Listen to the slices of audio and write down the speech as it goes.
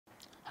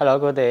Hello,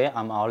 good day.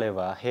 I'm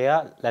Oliver.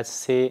 Here, let's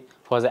see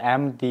for the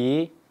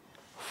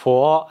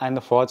MD4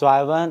 and 4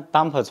 driven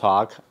dumper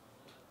truck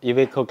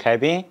vehicle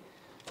cabin,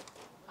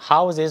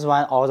 how this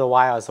one all the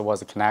wires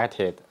was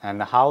connected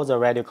and how the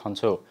radio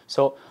control.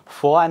 So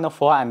 4 and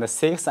 4 and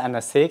 6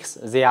 and 6,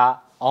 they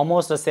are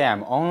almost the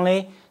same.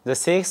 Only the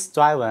 6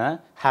 driven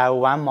have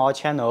one more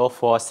channel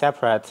for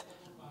separate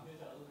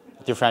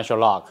differential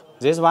lock.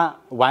 This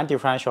one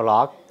differential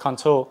lock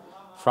control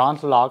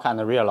front lock and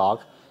rear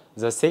lock.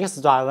 The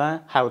 6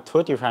 driven have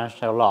 2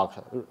 differential lock,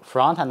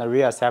 front and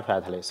rear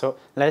separately. So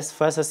let's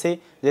first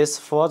see this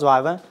 4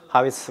 driven,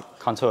 how it's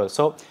controlled.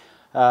 So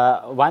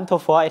 1 to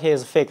 4 it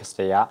is fixed,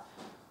 yeah.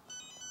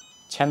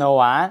 Channel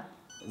 1,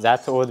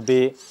 that would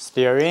be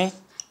steering.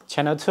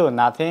 Channel 2,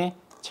 nothing.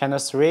 Channel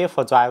 3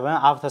 for driving,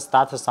 after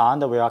start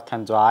sound we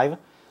can drive.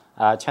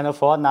 Channel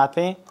 4,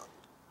 nothing.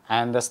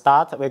 And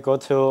start, we go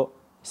to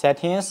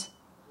settings,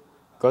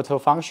 go to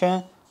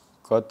function,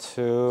 go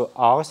to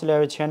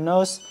auxiliary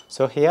channels.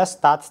 So here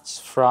start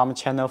from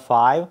channel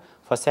 5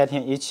 for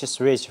setting each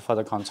switch for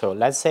the control.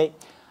 Let's say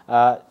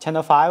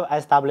channel 5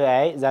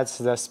 SWA, that's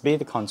the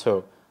speed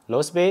control.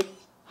 Low speed,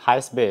 high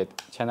speed.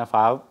 Channel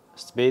 5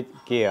 speed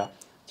gear.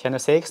 Channel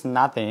 6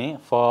 nothing,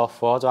 for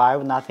 4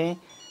 drive nothing.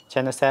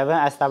 Channel 7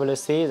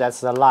 SWC,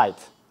 that's the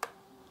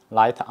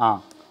light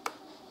on.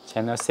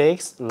 Channel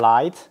 6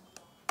 light,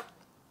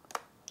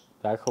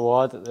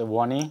 backward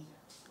warning.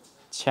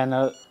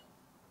 Channel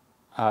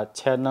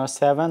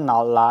 7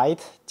 now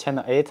light.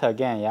 Channel 8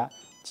 again, yeah.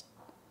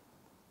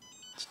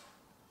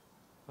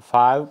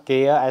 5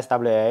 gear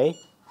SWA,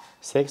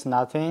 6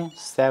 nothing,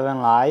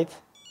 7 light,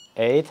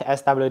 8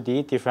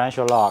 SWD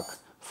differential lock,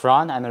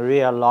 front and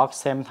rear lock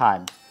same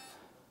time.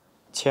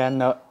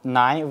 Channel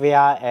 9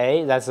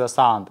 VRA, that's the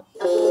sound.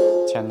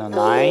 Channel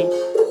 9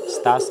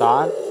 start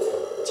sound.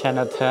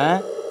 Channel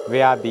 10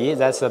 VRB,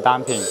 that's the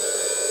damping.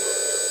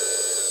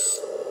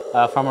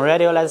 From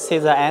radio, let's see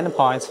the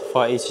endpoints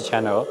for each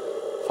channel.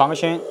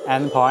 Function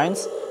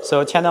endpoints.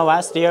 So channel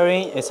 1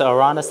 steering is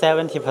around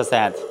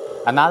 70%.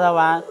 Another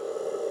one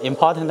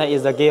important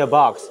is the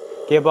gearbox.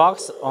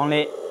 Gearbox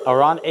only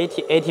around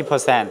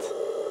 80%.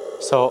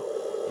 So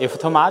if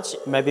too much,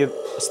 maybe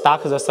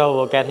stuck the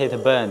servo, get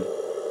it burned.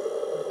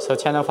 So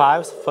channel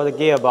 5 for the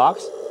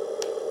gearbox,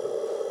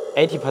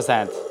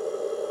 80%.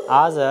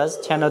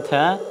 Others, channel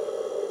 10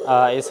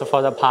 is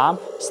for the pump,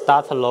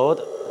 start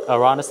load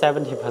around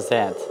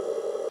 70%.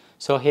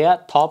 So here,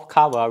 top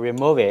cover,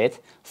 remove it.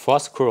 4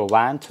 screw,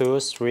 1, 2,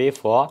 3,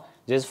 4.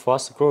 This 4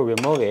 screw,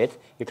 remove it.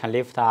 You can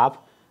lift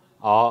up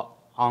or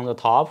on the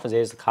top,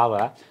 this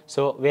cover.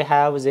 So we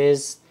have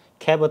this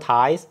cable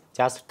ties,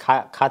 just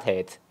cut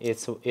it.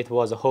 It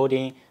was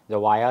holding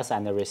the wires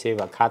and the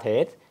receiver, cut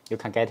it. You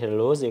can get it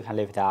loose, you can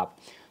lift it up.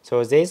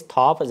 So this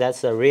top, that's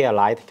the rear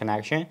light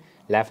connection,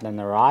 left and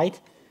right.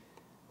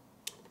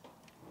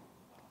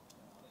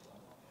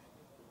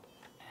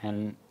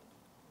 And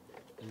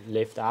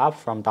lift up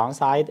from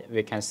downside,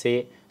 we can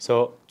see.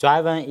 So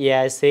driven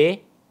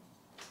EIC,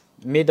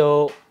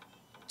 middle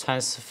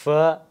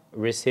transfer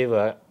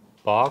receiver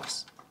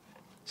box.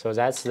 So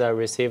that's the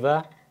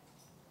receiver,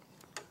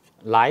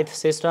 light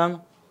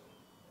system,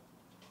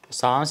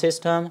 sound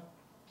system.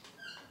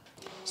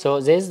 So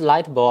this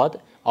light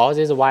board, all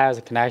these wires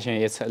connection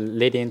is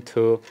leading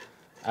to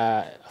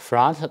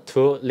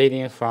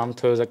leading from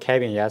to the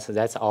cabin. Yes,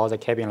 that's all the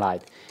cabin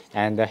light.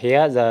 And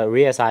here the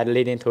rear side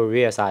leading to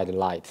rear side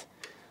light.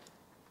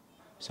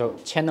 So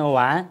channel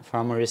 1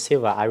 from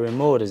receiver, I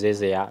removed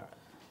this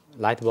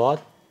light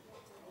board,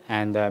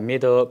 and the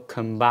middle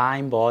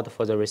combine board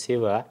for the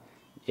receiver.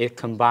 It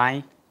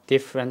combines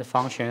different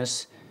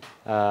functions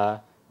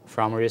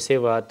from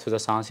receiver to the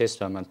sound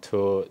system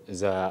to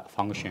the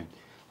function.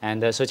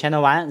 And so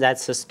channel 1,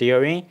 that's the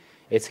steering.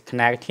 It's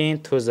connecting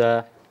to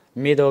the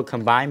middle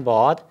combine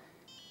board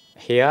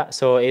here.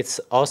 So it's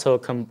also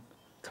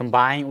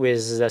combined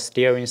with the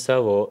steering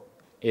servo.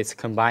 It's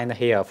combined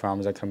here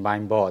from the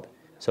combine board.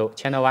 So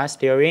channel 1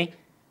 steering,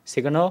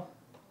 signal,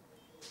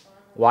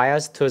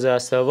 wires to the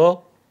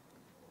servo.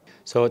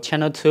 So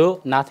channel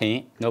 2,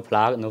 nothing, no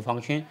plug, no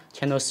function.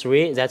 Channel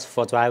 3, that's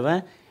for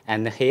driving.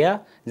 And here,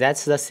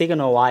 that's the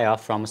signal wire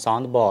from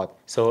sound board.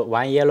 So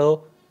one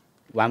yellow,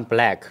 one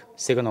black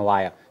signal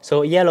wire.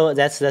 So yellow,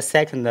 that's the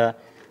second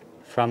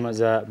from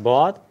the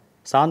board,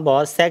 sound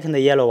board, second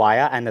yellow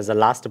wire, and the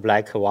last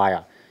black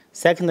wire.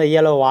 Second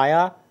yellow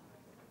wire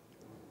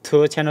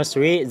to channel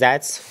 3,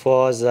 that's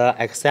for the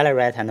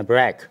accelerator and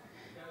brake.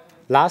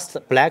 Last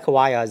black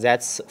wire,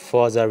 that's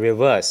for the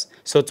reverse.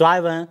 So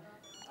driving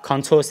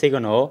control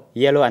signal,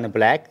 yellow and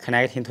black,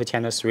 connecting to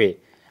channel 3.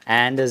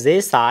 And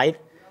this side,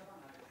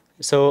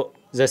 so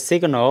the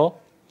signal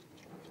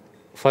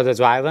for the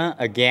driver,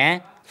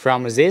 again,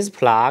 from this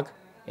plug,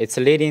 it's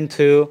leading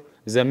to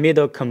the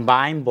middle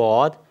combine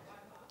board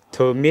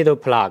to middle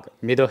plug,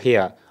 middle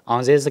here,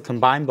 on this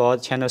combine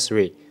board, channel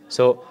 3.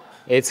 So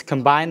it's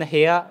combined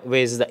here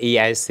with the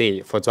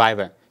EIC for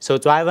driver. So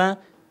driver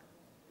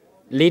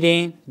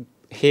leading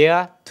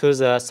here to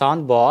the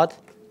sound board,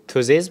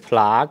 to this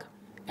plug,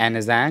 and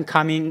then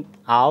coming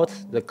out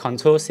the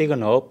control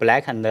signal,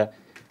 black and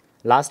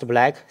last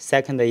black,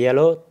 second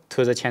yellow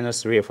to the channel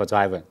 3 for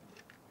driver.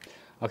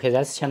 Okay,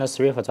 that's channel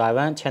 3 for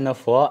driver. Channel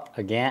 4,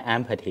 again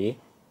empty.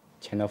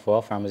 Channel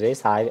 4 from this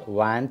side,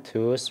 1,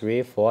 2,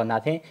 3, 4,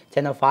 nothing.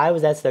 Channel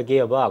 5, that's the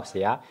gearbox,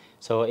 yeah?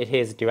 So it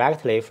is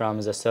directly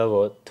from the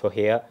servo to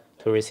here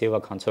to receiver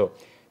control.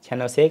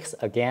 Channel 6,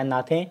 again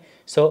nothing.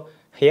 So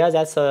here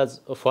that's a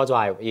 4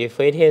 drive. If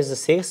it is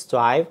 6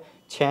 drive,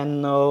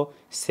 channel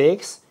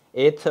 6,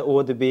 it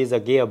would be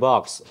the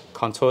gearbox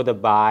controlled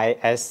by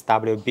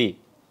SWB.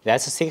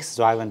 That's 6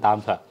 drive and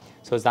damper.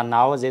 So that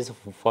now this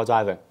 4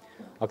 driver.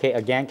 Okay,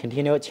 again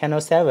continue.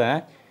 Channel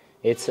 7,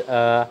 it's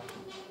a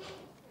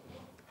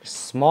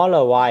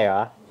smaller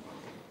wire.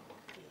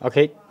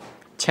 Okay,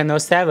 channel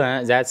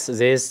 7, that's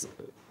this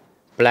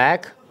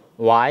black,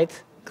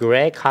 white,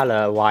 gray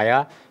color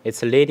wire.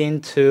 It's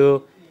leading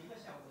to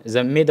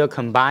the middle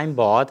combined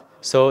board.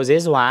 So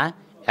this one,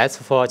 as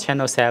for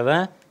channel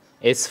 7,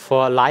 it's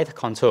for light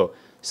control.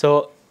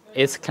 So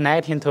it's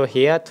connecting to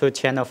here to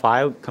channel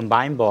 5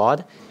 combined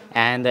board,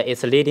 and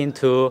it's leading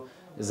to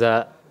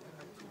the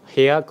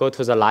here go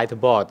to the light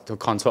board to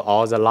control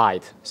all the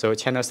light. So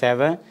channel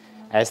 7,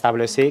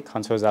 SWC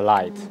controls the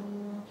light.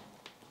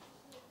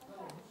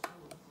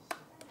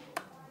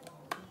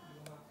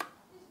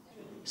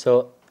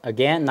 So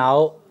again,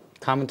 now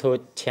come to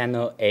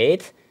channel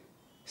 8.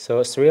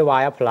 So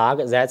 3-wire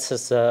plug, that's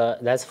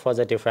for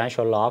the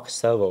differential lock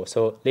servo.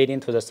 So leading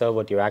to the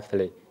servo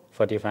directly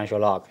for differential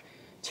lock.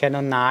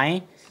 Channel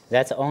 9,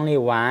 that's only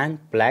one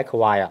black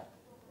wire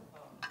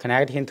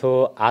connecting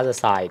to other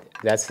side.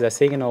 That's the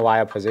signal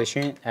wire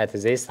position at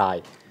this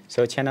side.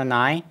 So channel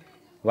 9,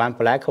 one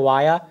black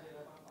wire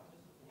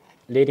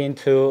leading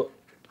to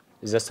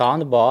the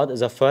sound board,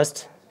 the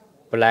first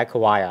black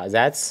wire.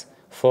 That's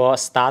for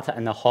starter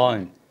and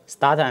horn.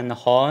 Starter and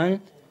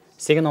horn,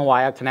 signal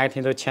wire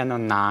connecting to channel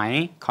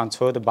 9,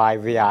 controlled by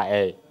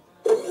VRA.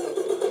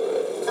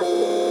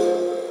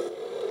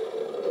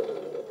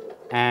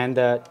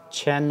 And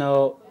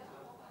channel,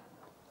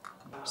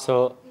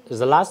 so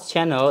the last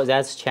channel,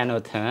 that's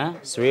channel 10,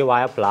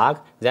 3-wire plug,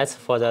 that's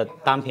for the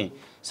damping.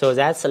 So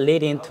that's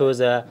leading to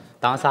the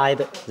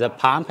downside, the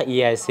pump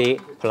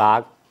ESC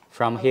plug.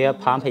 From here,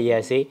 pump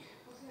ESC.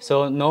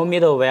 So no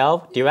middle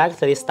valve,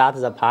 directly start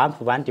the pump,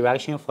 one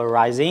direction for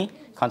rising,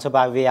 controlled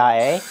by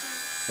VRA,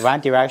 one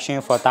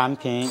direction for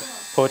damping,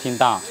 putting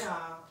down,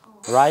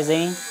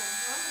 rising,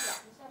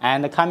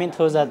 and coming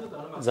to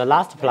the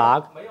last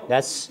plug,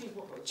 that's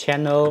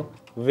channel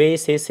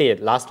VCC,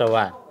 last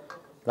one.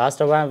 Last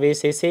one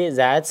VCC,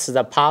 that's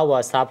the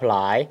power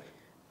supply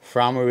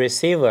from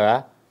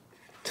receiver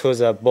to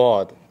the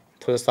board,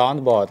 to the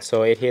sound board,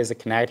 so it is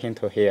connecting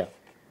to here.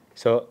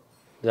 So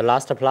the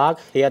last plug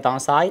here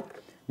downside,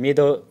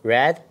 middle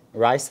red,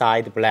 right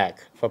side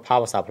black for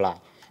power supply.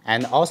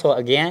 And also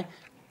again,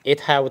 it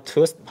have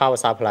two power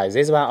supplies.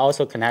 This one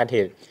also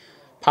connected.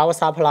 Power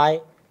supply,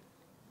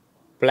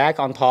 black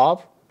on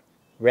top,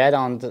 red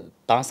on the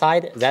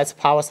downside. That's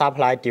power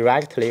supply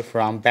directly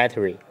from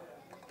battery.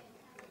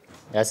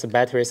 That's the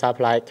battery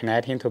supply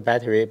connecting to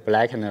battery,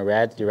 black and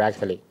red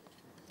directly.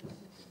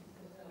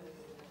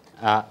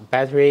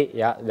 Battery,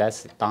 yeah,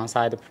 that's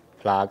downside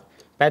plug.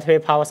 Battery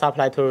power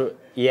supply to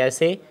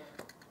ESC,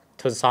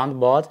 to the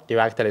soundboard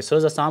directly. So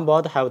the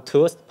soundboard have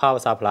two power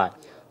supply.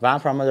 One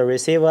from the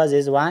receiver,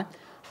 this one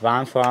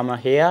from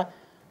here,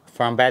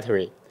 from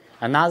battery.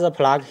 Another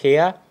plug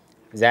here,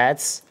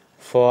 that's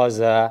for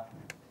the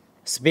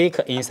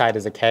speaker inside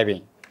the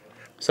cabin.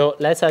 So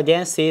let's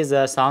again see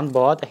the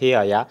soundboard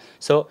here, yeah.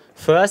 So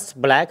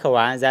first black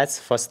one, that's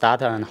for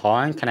starter and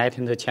horn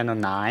connecting to channel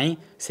 9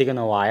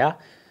 signal wire.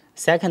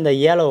 Second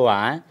yellow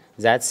one,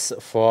 that's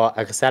for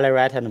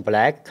accelerator and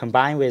black,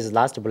 combined with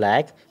last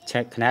black,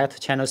 connect to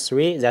channel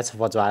 3, that's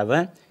for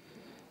driver.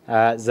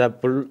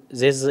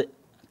 This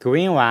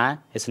green one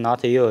is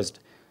not used,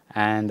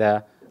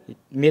 and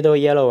middle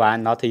yellow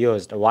one not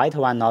used, white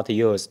one not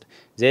used.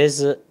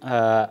 This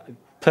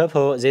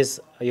purple,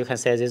 you can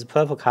say this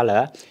purple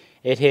color,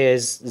 it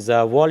is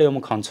the volume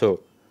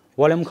control.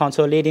 Volume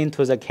control leading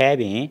to the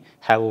cabin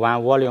have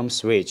one volume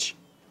switch.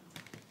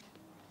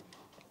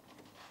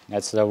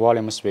 That's the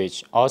volume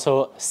switch.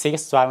 Also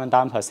 6 drive and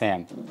damper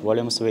same,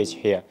 volume switch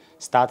here.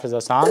 Start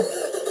the sound,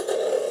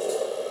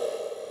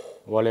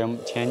 volume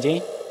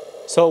changing.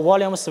 So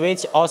volume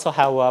switch also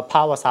have a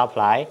power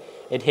supply.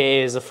 It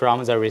is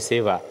from the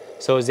receiver.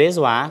 So this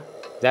one,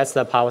 that's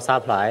the power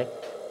supply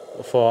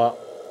for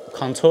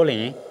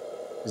controlling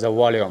the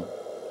volume.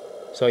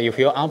 So if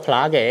you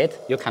unplug it,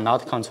 you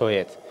cannot control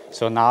it.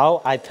 So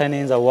now I turn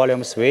in the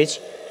volume switch,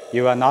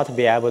 you will not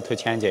be able to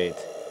change it.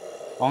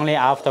 Only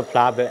after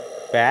plug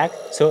back.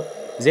 So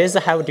this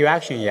have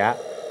direction, yeah.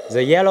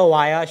 The yellow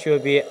wire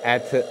should be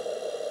at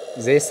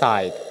this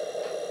side,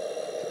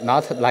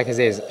 not like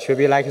this. Should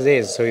be like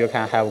this, so you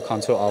can have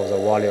control of the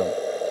volume.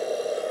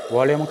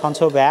 Volume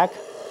control back,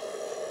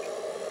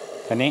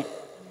 turning,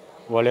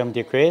 volume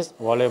decrease,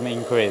 volume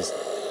increase.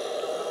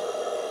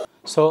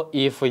 So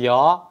if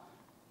your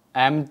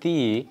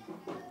MD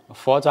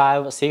 4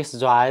 drive, 6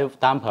 drive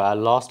damper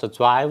lost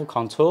drive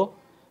control.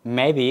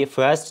 Maybe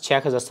first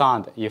check the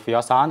sound, if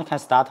your sound can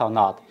start or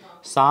not.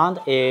 Sound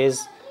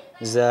is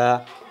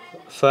the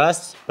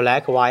first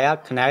black wire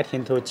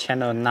connecting to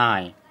channel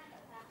 9.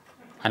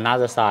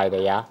 Another side,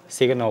 yeah,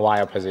 signal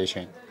wire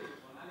position.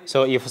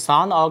 So if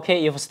sound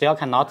okay, if still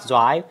cannot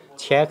drive,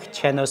 check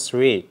channel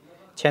 3.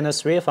 Channel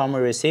 3 from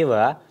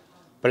receiver,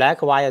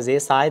 black wire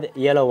this side,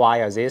 yellow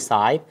wire this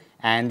side,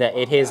 and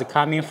it is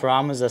coming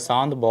from the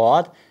sound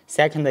board,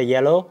 second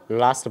yellow,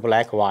 last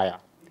black wire.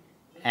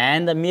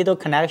 And the middle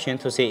connection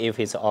to see if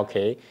it's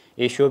okay.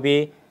 It should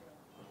be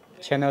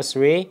channel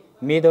 3,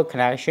 middle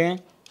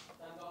connection,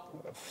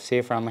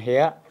 see from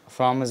here,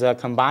 from the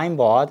combined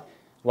board,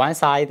 one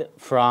side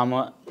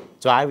from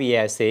drive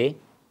ESC,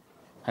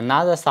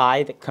 another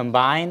side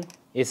combined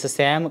is the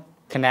same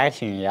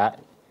connection, yeah,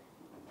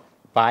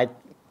 by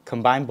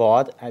combined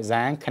board, and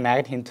then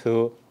connecting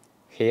to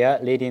here,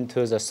 leading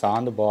to the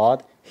sound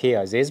board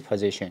here, this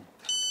position.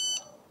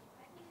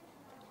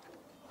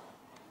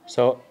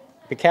 So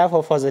be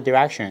careful for the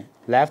direction.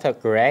 Left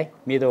gray,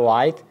 middle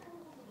white,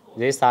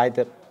 this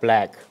side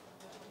black.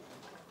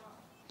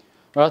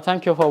 Well,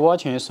 thank you for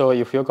watching. So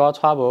if you got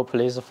trouble,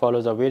 please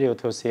follow the video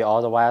to see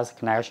all the wires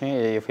connection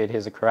if it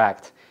is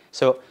correct.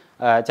 So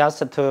just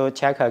to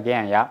check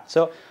again, yeah.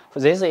 So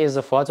this is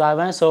 4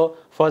 driven. So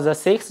for the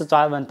 6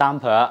 driven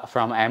damper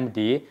from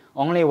MD,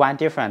 only one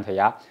different,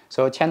 yeah.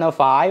 So channel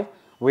 5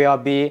 will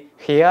be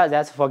here,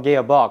 that's for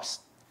gearbox.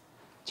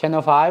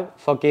 Channel 5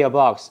 for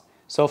gearbox.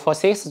 So for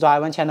 6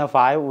 driven, channel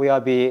 5 will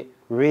be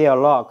rear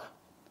lock.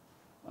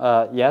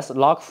 Yes,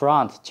 lock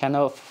front.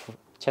 Channel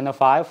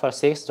 5 for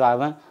 6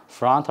 driven,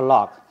 front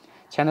lock.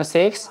 Channel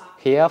 6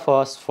 here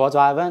for 4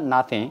 driven,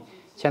 nothing.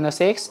 Channel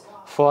 6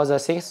 for the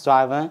 6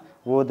 driven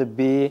would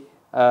be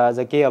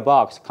the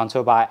gearbox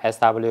controlled by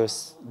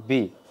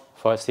SWB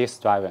for 6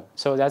 driven.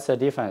 So that's the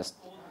difference.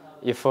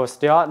 If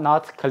still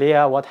not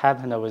clear what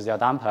happened with your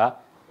damper,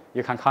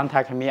 you can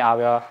contact me. I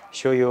will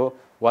show you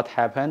what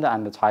happened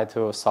and try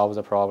to solve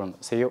the problem.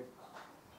 See you.